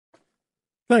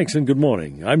Thanks and good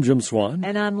morning. I'm Jim Swan.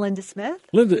 And I'm Linda Smith.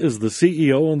 Linda is the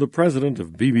CEO and the president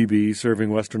of BBB serving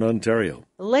Western Ontario.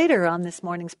 Later on this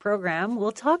morning's program,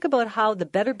 we'll talk about how the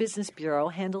Better Business Bureau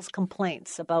handles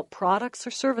complaints about products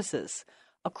or services.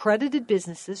 Accredited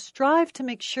businesses strive to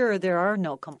make sure there are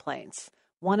no complaints.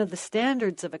 One of the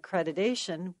standards of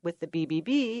accreditation with the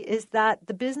BBB is that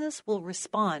the business will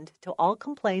respond to all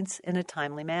complaints in a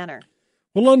timely manner.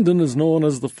 Well, London is known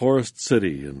as the Forest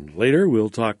City, and later we'll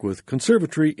talk with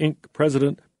Conservatory Inc.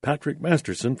 President Patrick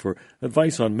Masterson for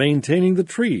advice on maintaining the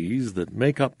trees that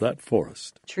make up that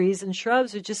forest. Trees and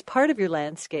shrubs are just part of your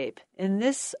landscape. In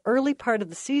this early part of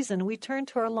the season, we turn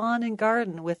to our lawn and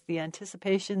garden with the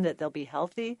anticipation that they'll be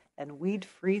healthy and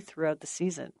weed-free throughout the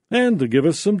season. And to give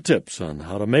us some tips on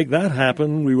how to make that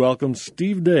happen, we welcome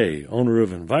Steve Day, owner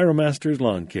of EnviroMasters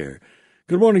Lawn Care.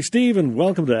 Good morning, Steve, and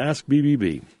welcome to Ask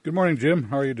BBB. Good morning, Jim.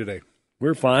 How are you today?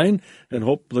 We're fine and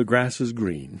hope the grass is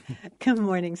green. Good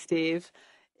morning, Steve.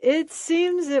 It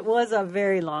seems it was a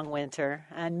very long winter,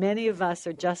 and many of us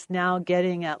are just now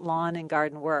getting at lawn and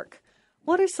garden work.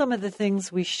 What are some of the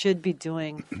things we should be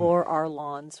doing for our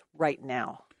lawns right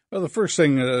now? Well, the first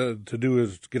thing to do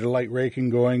is get a light raking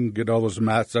going, get all those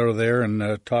mats out of there,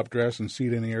 and top dress and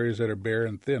seed any areas that are bare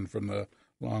and thin from the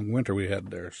long winter we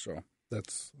had there. So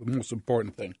that's the most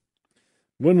important thing.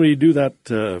 When we do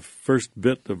that first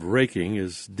bit of raking,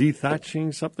 is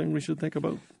dethatching something we should think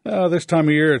about? This time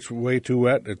of year, it's way too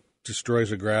wet. It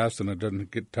destroys the grass, and it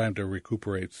doesn't get time to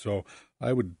recuperate. So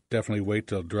I would definitely wait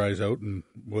till it dries out and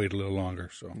wait a little longer.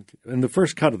 So, Okay. And the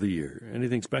first cut of the year,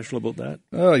 anything special about that?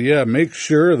 Yeah, make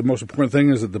sure the most important thing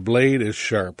is that the blade is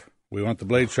sharp. We want the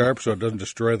blade sharp so it doesn't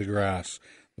destroy the grass,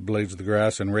 the blades of the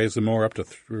grass, and raise the mower up to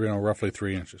roughly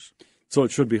 3 inches. So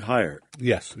it should be higher.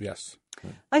 Yes.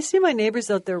 I see my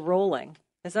neighbors out there rolling.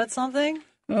 Is that something?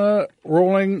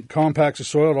 Rolling compacts the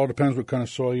soil. It all depends what kind of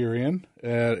soil you're in.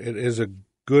 It is a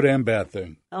good and bad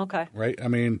thing. Okay. Right? I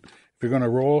mean, if you're going to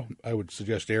roll, I would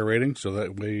suggest aerating so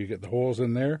that way you get the holes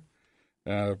in there.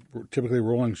 Typically,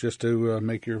 rolling is just to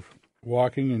make your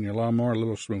walking and your lawnmower a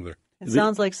little smoother. It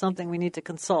sounds like something we need to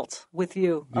consult with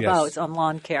you about on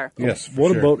lawn care. Yes.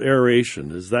 What about aeration?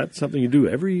 Is that something you do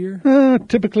every year?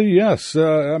 Typically, yes.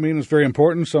 I mean, it's very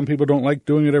important. Some people don't like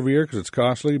doing it every year because it's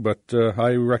costly, but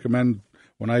I recommend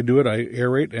when I do it, I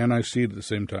aerate and I seed at the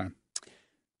same time.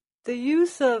 The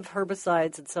use of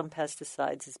herbicides and some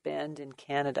pesticides is banned in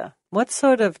Canada. What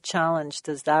sort of challenge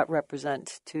does that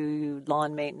represent to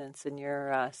lawn maintenance in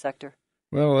your sector?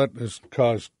 Well, that has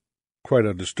caused quite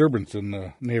a disturbance in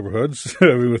the neighborhoods.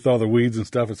 I mean, with all the weeds and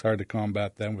stuff, it's hard to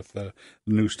combat them with the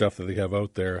new stuff that they have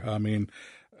out there. I mean,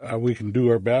 we can do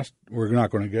our best. We're not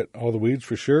going to get all the weeds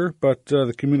for sure, but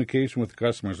the communication with the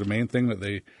customer is the main thing, that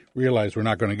they realize we're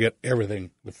not going to get everything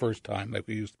the first time like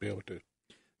we used to be able to.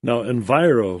 Now,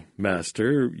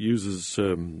 EnviroMaster uses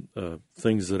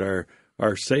things that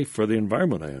are safe for the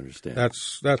environment, I understand.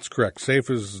 That's correct. Safe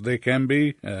as they can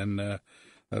be, and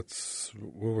that's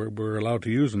what we're allowed to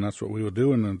use, and that's what we will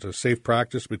do. And it's a safe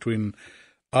practice between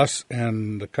us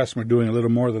and the customer doing a little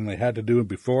more than they had to do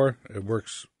before. It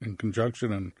works in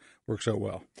conjunction and works out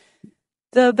well.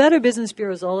 The Better Business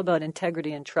Bureau is all about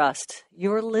integrity and trust.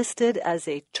 You're listed as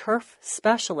a turf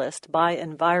specialist by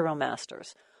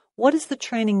EnviroMasters. What is the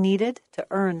training needed to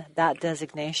earn that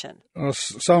designation?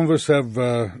 Some of us have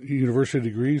university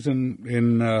degrees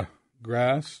in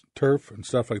grass, turf, and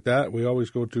stuff like that. We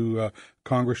always go to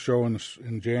Congress show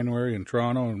in January in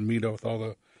Toronto and meet with all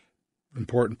the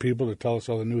important people to tell us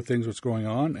all the new things what's going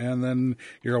on. And then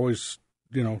you're always,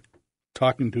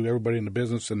 talking to everybody in the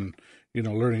business and,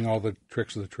 learning all the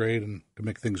tricks of the trade and to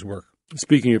make things work.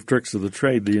 Speaking of tricks of the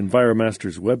trade, the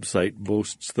EnviroMasters website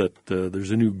boasts that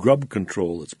there's a new grub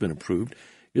control that's been approved.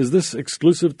 Is this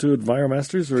exclusive to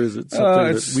EnviroMasters, or is it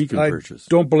something that we can purchase?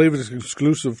 I don't believe it's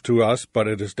exclusive to us, but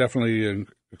it is definitely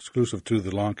exclusive to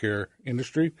the lawn care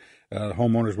industry.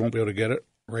 Homeowners won't be able to get it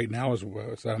right now, as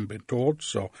I haven't been told.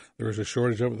 So there is a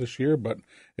shortage of it this year, but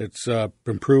it's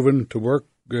been proven to work,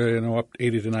 up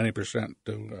 80 to 90%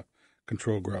 to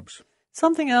control grubs.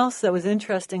 Something else that was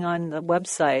interesting on the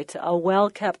website, a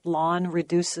well-kept lawn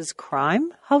reduces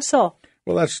crime. How so?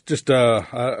 Well, that's just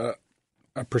a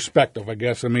perspective, I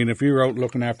guess. I mean, if you're out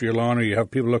looking after your lawn or you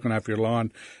have people looking after your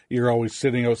lawn, you're always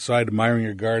sitting outside admiring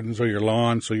your gardens or your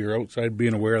lawn, so you're outside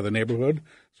being aware of the neighborhood.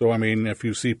 So, I mean, if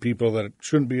you see people that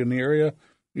shouldn't be in the area,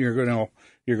 you're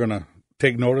gonna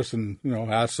take notice and,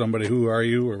 ask somebody, who are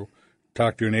you, or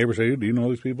talk to your neighbor, say, do you know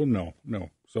these people? No.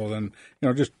 So then,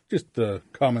 just the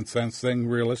common sense thing,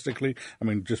 realistically. I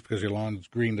mean, just because your lawn's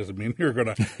green doesn't mean you're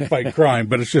going to fight crime,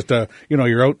 but it's just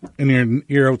you're out and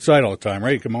you're outside all the time,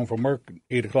 right? You come home from work,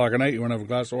 8 o'clock at night, you want to have a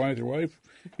glass of wine with your wife,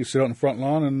 you sit out in the front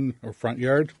lawn or front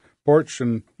yard, porch,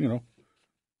 and,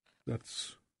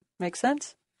 that's... Makes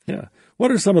sense. Yeah.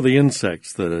 What are some of the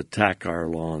insects that attack our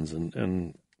lawns,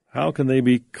 and how can they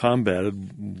be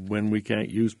combated when we can't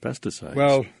use pesticides?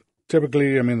 Well,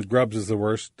 typically, the grubs is the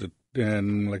worst.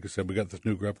 And like I said, we got this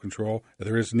new grub control.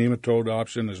 There is a nematode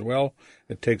option as well.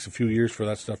 It takes a few years for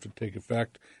that stuff to take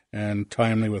effect, and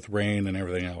timely with rain and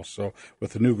everything else. So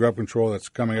with the new grub control that's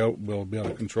coming out, we'll be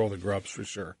able to control the grubs for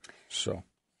sure. So.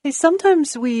 Hey,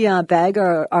 sometimes we bag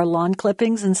our lawn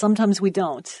clippings and sometimes we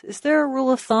don't. Is there a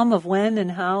rule of thumb of when and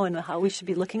how we should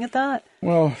be looking at that?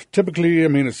 Well, typically,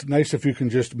 it's nice if you can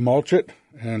just mulch it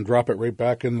and drop it right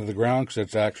back into the ground because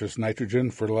it's actually nitrogen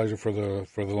fertilizer for the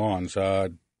lawns.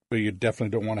 But you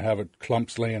definitely don't want to have it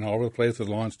clumps laying all over the place. If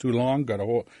the lawn's too long, got a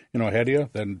whole, ahead of you,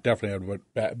 then definitely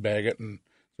have bag it, and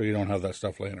so you don't have that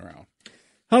stuff laying around.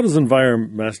 How does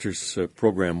EnviroMaster's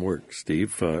program work,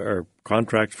 Steve? Are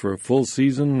contracts for a full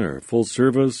season or full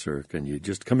service, or can you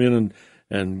just come in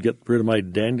and get rid of my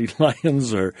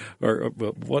dandelions, or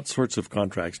what sorts of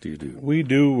contracts do you do? We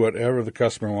do whatever the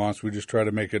customer wants. We just try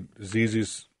to make it as easy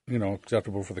as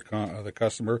acceptable for the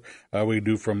customer. We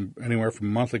do anywhere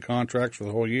from monthly contracts for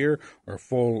the whole year, or a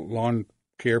full lawn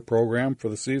care program for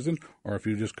the season, or if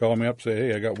you just call me up, say,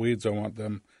 hey, I got weeds, I want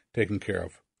them taken care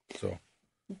of. So.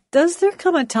 Does there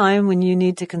come a time when you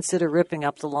need to consider ripping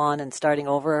up the lawn and starting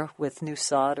over with new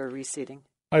sod or reseeding?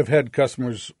 I've had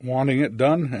customers wanting it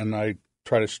done, and I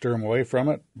try to steer them away from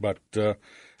it. But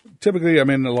typically, the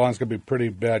lawn's going to be pretty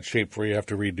bad shape where you have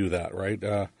to redo that,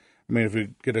 right? If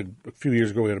we get a few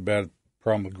years ago, we had a bad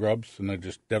problem with grubs, and they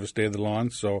just devastated the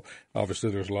lawn. So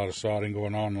obviously, there's a lot of sodding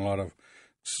going on, a lot of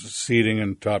seeding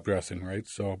and top dressing, right?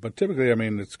 So, but typically,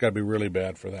 it's got to be really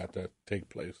bad for that to take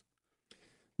place.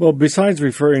 Well, besides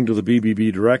referring to the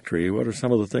BBB directory, what are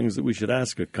some of the things that we should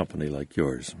ask a company like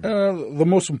yours? The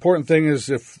most important thing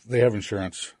is if they have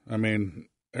insurance.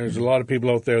 There's a lot of people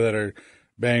out there that are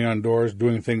banging on doors,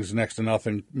 doing things next to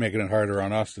nothing, making it harder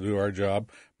on us to do our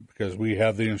job because we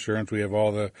have the insurance, we have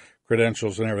all the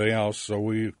credentials and everything else, so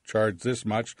we charge this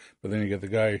much, but then you get the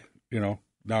guy,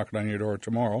 knocking on your door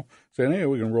tomorrow saying, hey,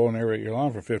 we can roll and aerate your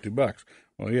lawn for $50.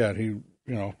 Well, yeah, he,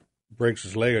 breaks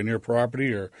his leg on your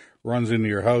property or runs into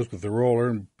your house with the roller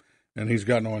and he's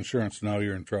got no insurance. Now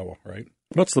you're in trouble, right?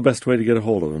 What's the best way to get a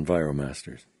hold of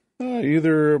EnviroMasters?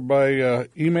 Either by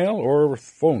email or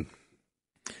phone.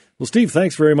 Well, Steve,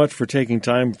 thanks very much for taking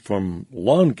time from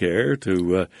lawn care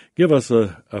to give us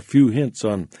a few hints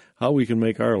on how we can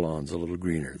make our lawns a little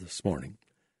greener this morning.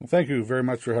 Well, thank you very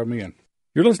much for having me in.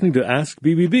 You're listening to Ask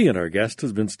BBB, and our guest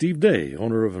has been Steve Day,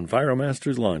 owner of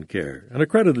EnviroMasters Lawn Care, an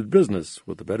accredited business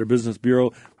with the Better Business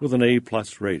Bureau with an A+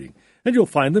 rating. And you'll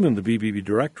find them in the BBB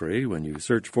directory when you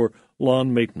search for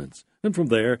lawn maintenance. And from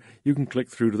there, you can click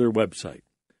through to their website.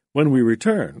 When we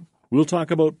return, we'll talk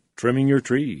about trimming your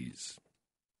trees.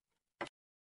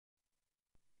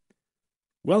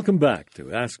 Welcome back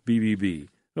to Ask BBB,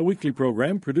 a weekly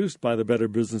program produced by the Better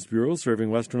Business Bureau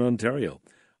serving Western Ontario.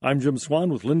 I'm Jim Swan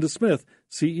with Linda Smith,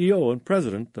 CEO and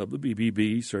President of the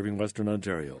BBB serving Western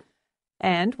Ontario.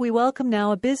 And we welcome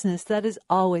now a business that is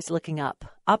always looking up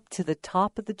to the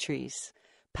top of the trees.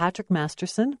 Patrick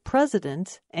Masterson,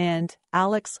 President, and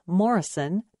Alex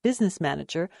Morrison, Business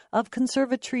Manager of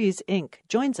Conservatrees, Inc.,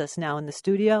 joins us now in the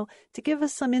studio to give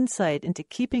us some insight into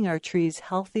keeping our trees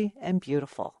healthy and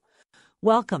beautiful.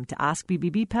 Welcome to Ask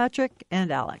BBB, Patrick and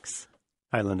Alex.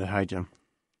 Hi, Linda. Hi, Jim.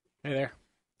 Hey there.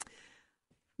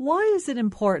 Why is it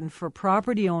important for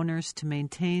property owners to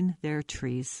maintain their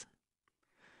trees?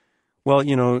 Well,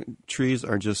 trees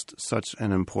are just such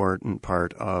an important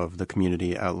part of the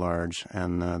community at large,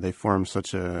 and they form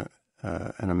such an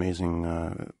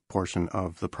amazing portion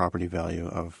of the property value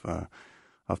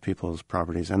of people's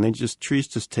properties. And trees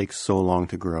just take so long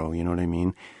to grow. You know what I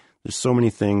mean? There's so many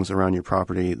things around your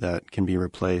property that can be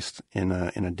replaced in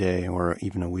a day or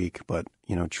even a week, but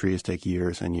trees take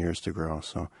years and years to grow.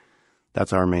 So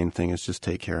that's our main thing, is just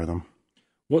take care of them.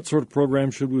 What sort of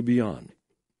program should we be on?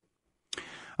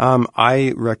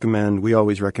 We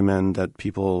always recommend that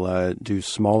people do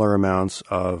smaller amounts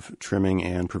of trimming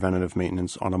and preventative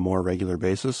maintenance on a more regular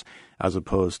basis, as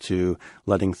opposed to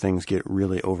letting things get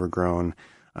really overgrown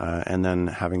and then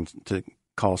having to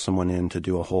call someone in to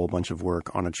do a whole bunch of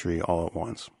work on a tree all at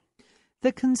once.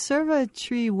 The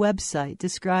Conservatree website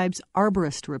describes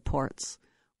arborist reports.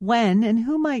 When and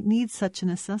who might need such an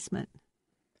assessment?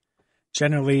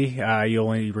 Generally, you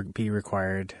only be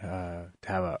required to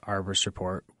have an arborist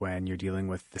report when you're dealing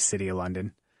with the City of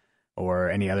London or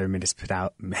any other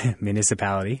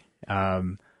municipality.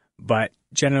 But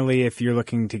generally, if you're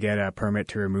looking to get a permit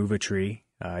to remove a tree,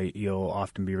 you'll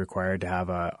often be required to have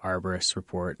an arborist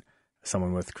report,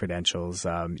 someone with credentials.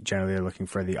 Generally, they're looking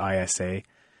for the ISA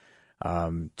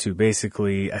to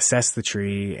basically assess the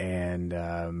tree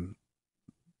and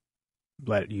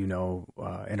let you know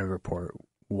in a report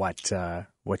what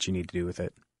you need to do with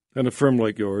it. And a firm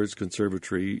like yours,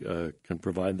 Conservatory, can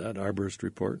provide that arborist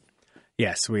report?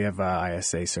 Yes, we have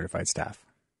ISA certified staff.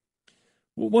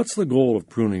 Well, what's the goal of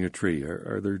pruning a tree?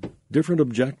 Are there different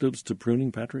objectives to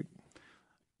pruning, Patrick?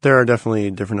 There are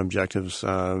definitely different objectives.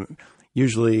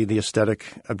 Usually the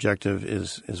aesthetic objective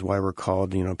is why we're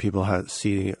called. People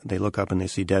they look up and they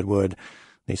see dead wood,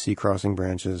 they see crossing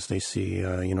branches, they see,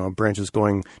 branches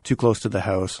going too close to the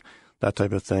house, that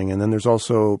type of thing. And then there's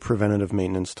also preventative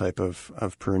maintenance type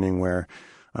of pruning where,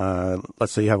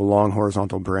 let's say you have a long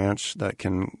horizontal branch that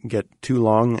can get too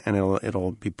long and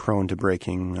it'll be prone to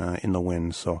breaking in the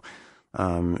wind. So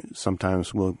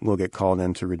sometimes we'll get called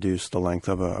in to reduce the length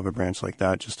of a branch like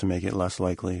that just to make it less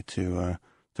likely to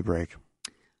break.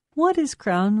 What is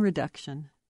crown reduction?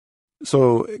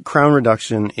 So crown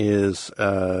reduction is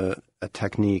a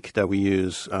technique that we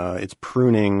use. It's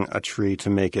pruning a tree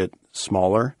to make it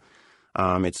smaller.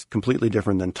 It's completely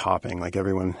different than topping. Like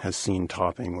everyone has seen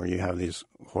topping where you have these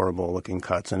horrible looking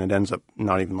cuts and it ends up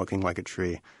not even looking like a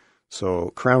tree.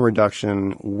 So crown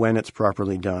reduction, when it's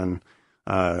properly done,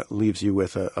 leaves you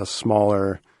with a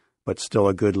smaller but still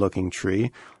a good looking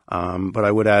tree. But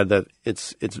I would add that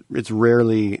it's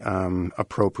rarely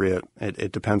appropriate.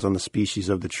 It depends on the species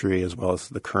of the tree as well as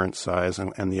the current size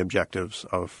and the objectives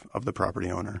of the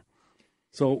property owner.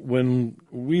 So when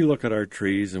we look at our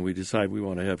trees and we decide we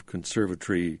want to have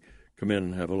Conservatory come in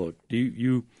and have a look, do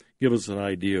you give us an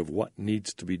idea of what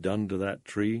needs to be done to that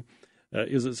tree?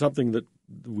 Is it something that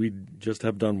we just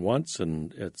have done once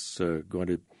and it's going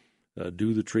to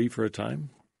do the tree for a time?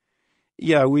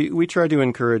 Yeah, we try to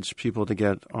encourage people to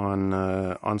get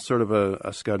on sort of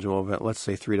a schedule of, let's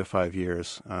say, 3 to 5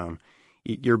 years.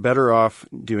 You're better off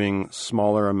doing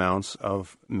smaller amounts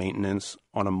of maintenance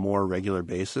on a more regular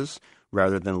basis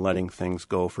rather than letting things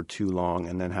go for too long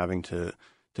and then having to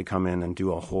come in and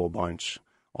do a whole bunch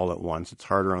all at once. It's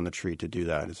harder on the tree to do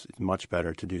that. It's much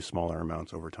better to do smaller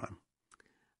amounts over time.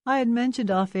 I had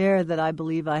mentioned off air that I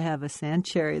believe I have a sand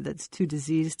cherry that's too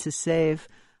diseased to save.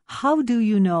 How do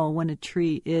you know when a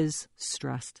tree is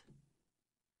stressed?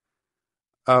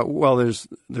 Well,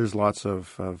 there's lots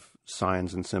of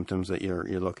signs and symptoms that you're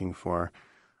looking for.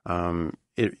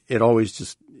 It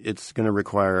always it's going to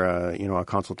require a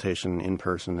consultation in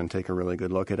person and take a really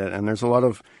good look at it. And there's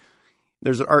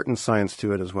art and science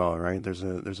to it as well, right?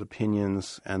 There's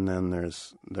opinions, and then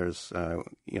there's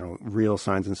real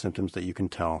signs and symptoms that you can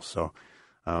tell. So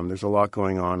there's a lot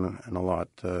going on, and a lot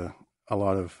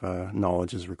of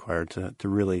knowledge is required to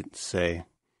really say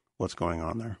what's going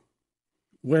on there.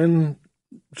 When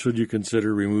should you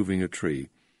consider removing a tree?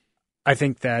 I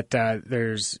think that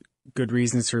there's good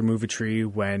reasons to remove a tree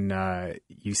when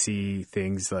you see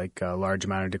things like a large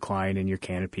amount of decline in your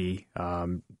canopy,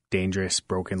 dangerous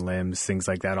broken limbs, things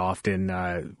like that. Often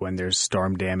when there's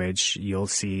storm damage, you'll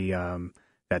see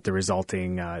that the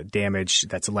resulting damage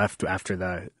that's left after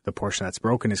the portion that's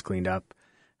broken is cleaned up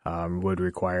would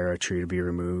require a tree to be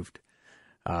removed.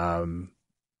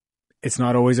 It's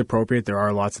not always appropriate. There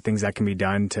are lots of things that can be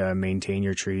done to maintain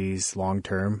your trees long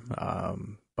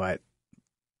term, but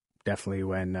definitely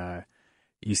when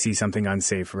you see something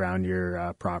unsafe around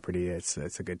your property, it's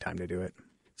a good time to do it.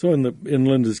 So in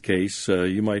Linda's case,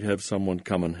 you might have someone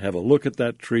come and have a look at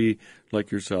that tree like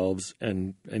yourselves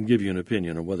and give you an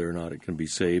opinion on whether or not it can be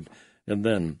saved, and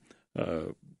then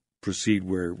proceed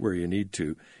where you need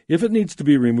to. If it needs to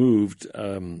be removed,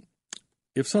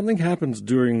 if something happens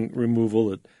during removal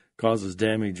that causes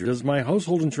damage, does my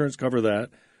household insurance cover that,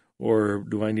 or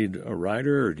do I need a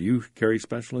rider, or do you carry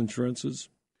special insurances?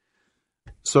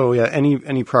 So yeah,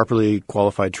 any properly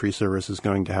qualified tree service is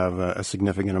going to have a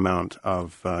significant amount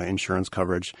of insurance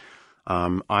coverage.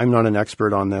 I'm not an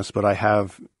expert on this, but I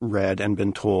have read and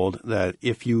been told that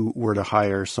if you were to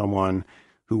hire someone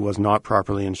who was not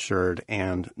properly insured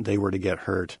and they were to get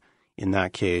hurt, in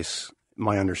that case,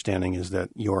 my understanding is that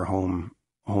your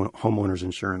homeowner's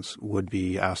insurance would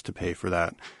be asked to pay for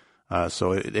that.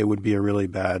 So it would be a really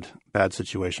bad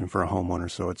situation for a homeowner.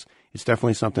 So it's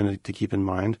definitely something to keep in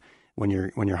mind when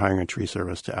you're hiring a tree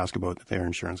service, to ask about their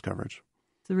insurance coverage.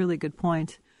 It's a really good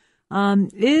point.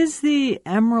 Is the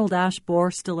emerald ash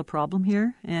borer still a problem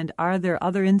here? And are there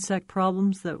other insect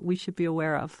problems that we should be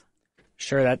aware of?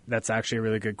 Sure, that's actually a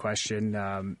really good question.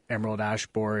 Emerald ash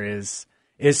borer is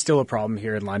still a problem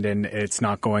here in London. It's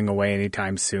not going away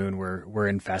anytime soon. We're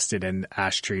infested in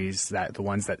ash trees. That the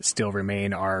ones that still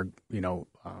remain are,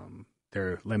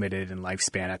 they're limited in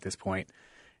lifespan at this point.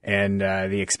 And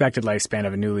the expected lifespan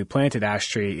of a newly planted ash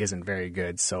tree isn't very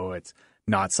good. So it's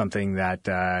not something that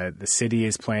the city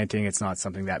is planting. It's not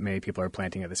something that many people are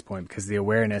planting at this point because the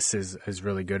awareness is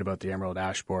really good about the emerald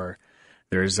ash borer.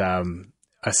 There's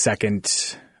a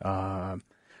second,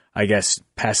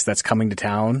 pest that's coming to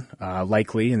town,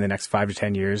 likely in the next 5 to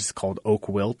 10 years, called oak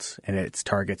wilt, and it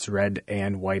targets red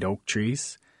and white oak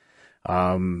trees.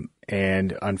 And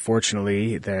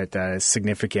unfortunately, that a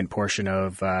significant portion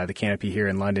of the canopy here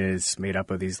in London is made up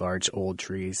of these large old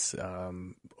trees.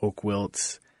 Oak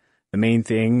wilt, the main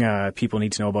thing people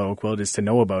need to know about oak wilt is to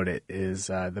know about it. Is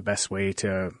the best way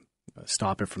to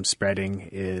stop it from spreading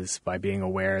is by being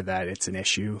aware that it's an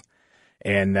issue.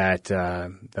 And that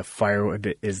the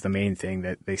firewood is the main thing,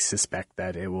 that they suspect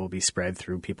that it will be spread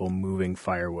through people moving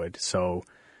firewood. So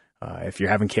if you're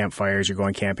having campfires, you're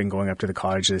going camping, going up to the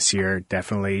cottage this year,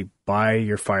 definitely buy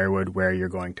your firewood where you're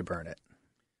going to burn it.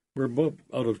 We're about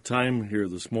out of time here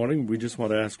this morning. We just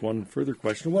want to ask one further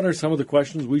question. What are some of the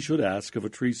questions we should ask of a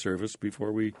tree service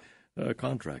before we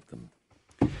contract them?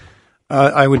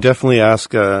 I would definitely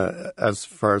ask as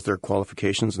far as their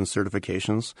qualifications and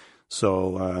certifications.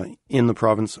 So in the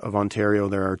province of Ontario,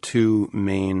 there are two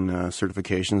main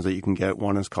certifications that you can get.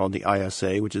 One is called the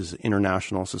ISA, which is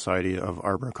International Society of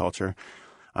Arboriculture.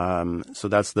 So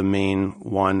that's the main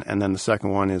one. And then the second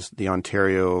one is the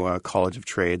Ontario College of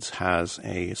Trades has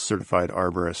a certified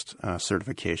arborist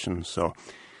certification. So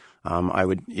I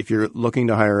would, if you're looking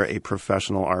to hire a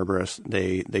professional arborist,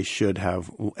 they should have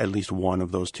at least one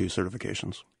of those two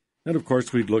certifications. And, of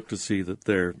course, we'd look to see that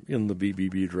they're in the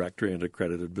BBB directory and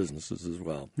accredited businesses as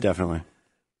well. Definitely.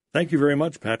 Thank you very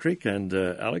much, Patrick and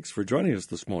Alex, for joining us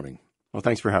this morning. Well,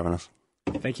 thanks for having us.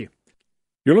 Thank you.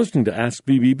 You're listening to Ask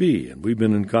BBB, and we've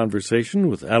been in conversation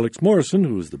with Alex Morrison,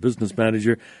 who is the business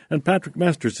manager, and Patrick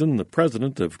Masterson, the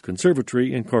president of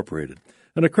Conservatory Incorporated,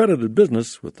 an accredited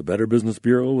business with the Better Business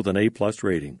Bureau with an A-plus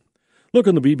rating. Look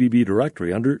in the BBB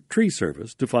directory under Tree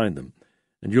Service to find them,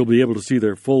 and you'll be able to see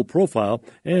their full profile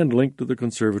and link to the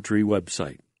Conservatory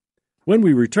website. When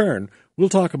we return, we'll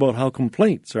talk about how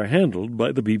complaints are handled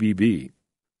by the BBB.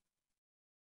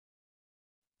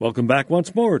 Welcome back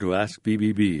once more to Ask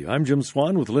BBB. I'm Jim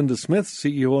Swan with Linda Smith,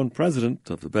 CEO and President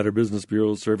of the Better Business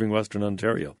Bureau serving Western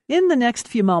Ontario. In the next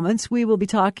few moments, we will be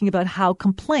talking about how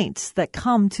complaints that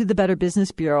come to the Better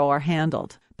Business Bureau are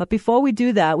handled. But before we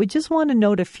do that, we just want to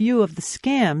note a few of the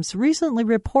scams recently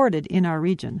reported in our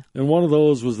region. And one of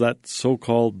those was that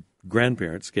so-called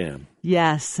grandparent scam.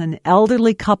 Yes, an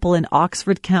elderly couple in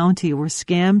Oxford County were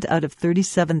scammed out of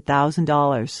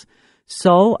 $37,000.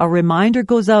 So a reminder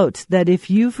goes out that if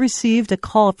you've received a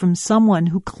call from someone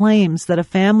who claims that a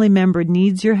family member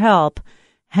needs your help,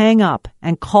 hang up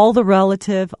and call the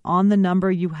relative on the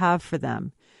number you have for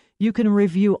them. You can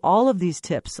review all of these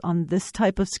tips on this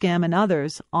type of scam and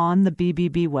others on the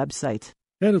BBB website.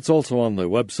 And it's also on the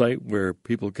website where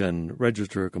people can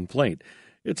register a complaint.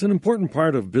 It's an important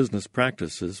part of business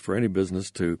practices for any business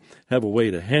to have a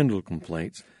way to handle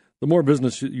complaints. The more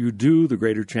business you do, the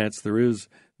greater chance there is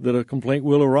that a complaint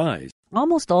will arise.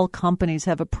 Almost all companies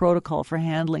have a protocol for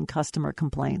handling customer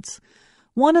complaints.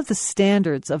 One of the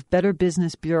standards of Better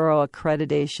Business Bureau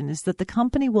accreditation is that the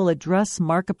company will address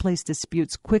marketplace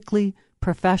disputes quickly,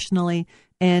 professionally,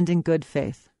 and in good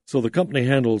faith. So the company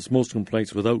handles most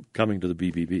complaints without coming to the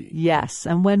BBB. Yes,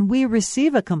 and when we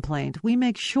receive a complaint, we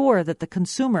make sure that the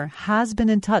consumer has been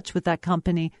in touch with that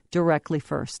company directly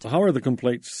first. How are the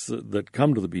complaints that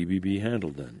come to the BBB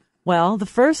handled then? Well, the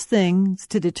first thing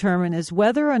to determine is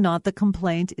whether or not the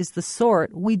complaint is the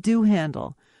sort we do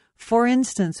handle. For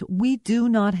instance, we do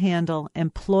not handle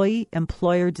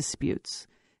employee-employer disputes,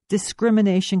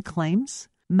 discrimination claims,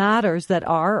 matters that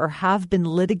are or have been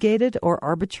litigated or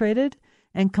arbitrated,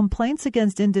 and complaints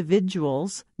against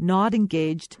individuals not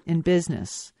engaged in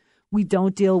business. We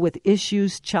don't deal with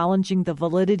issues challenging the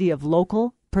validity of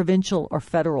local, provincial, or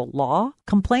federal law,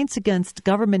 complaints against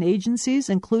government agencies,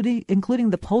 including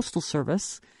the Postal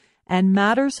Service, and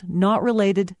matters not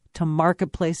related to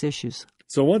marketplace issues.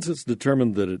 So once it's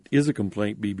determined that it is a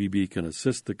complaint BBB can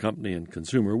assist the company and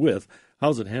consumer with,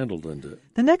 how's it handled, Linda?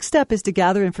 The next step is to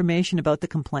gather information about the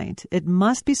complaint. It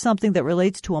must be something that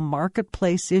relates to a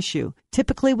marketplace issue,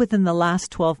 typically within the last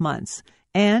 12 months.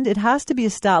 And it has to be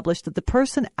established that the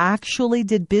person actually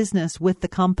did business with the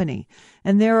company.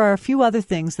 And there are a few other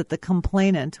things that the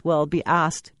complainant will be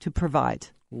asked to provide.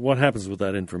 What happens with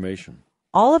that information?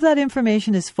 All of that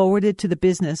information is forwarded to the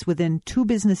business within 2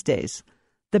 business days.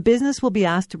 The business will be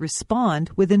asked to respond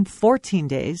within 14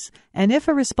 days, and if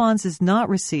a response is not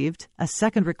received, a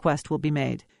second request will be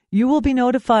made. You will be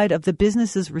notified of the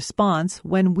business's response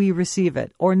when we receive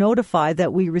it, or notified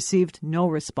that we received no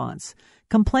response.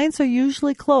 Complaints are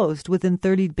usually closed within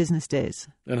 30 business days.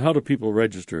 And how do people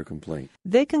register a complaint?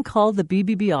 They can call the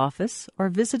BBB office or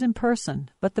visit in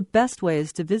person, but the best way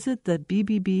is to visit the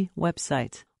BBB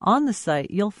website. On the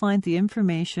site, you'll find the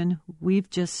information we've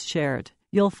just shared.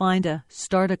 You'll find a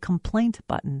Start a Complaint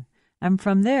button, and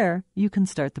from there, you can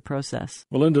start the process.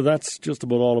 Well, Linda, that's just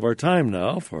about all of our time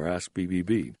now for Ask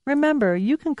BBB. Remember,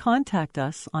 you can contact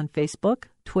us on Facebook,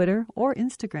 Twitter, or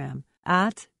Instagram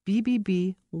at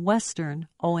BBB Western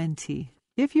ONT.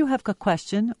 If you have a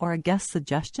question or a guest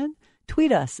suggestion,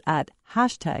 tweet us at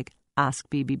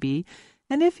 #AskBBB.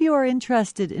 And if you are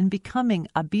interested in becoming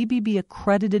a BBB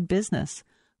accredited business,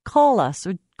 call us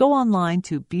or go online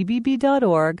to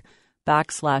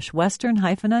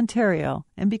bbb.org/Western-Ontario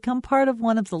and become part of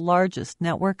one of the largest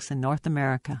networks in North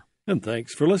America. And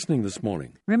thanks for listening this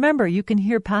morning. Remember, you can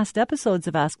hear past episodes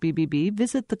of Ask BBB,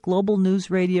 visit the Global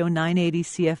News Radio 980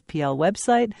 CFPL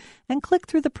website, and click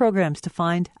through the programs to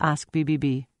find Ask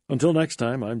BBB. Until next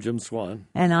time, I'm Jim Swan.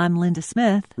 And I'm Linda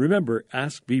Smith. Remember,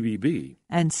 Ask BBB.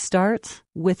 And start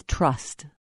with trust.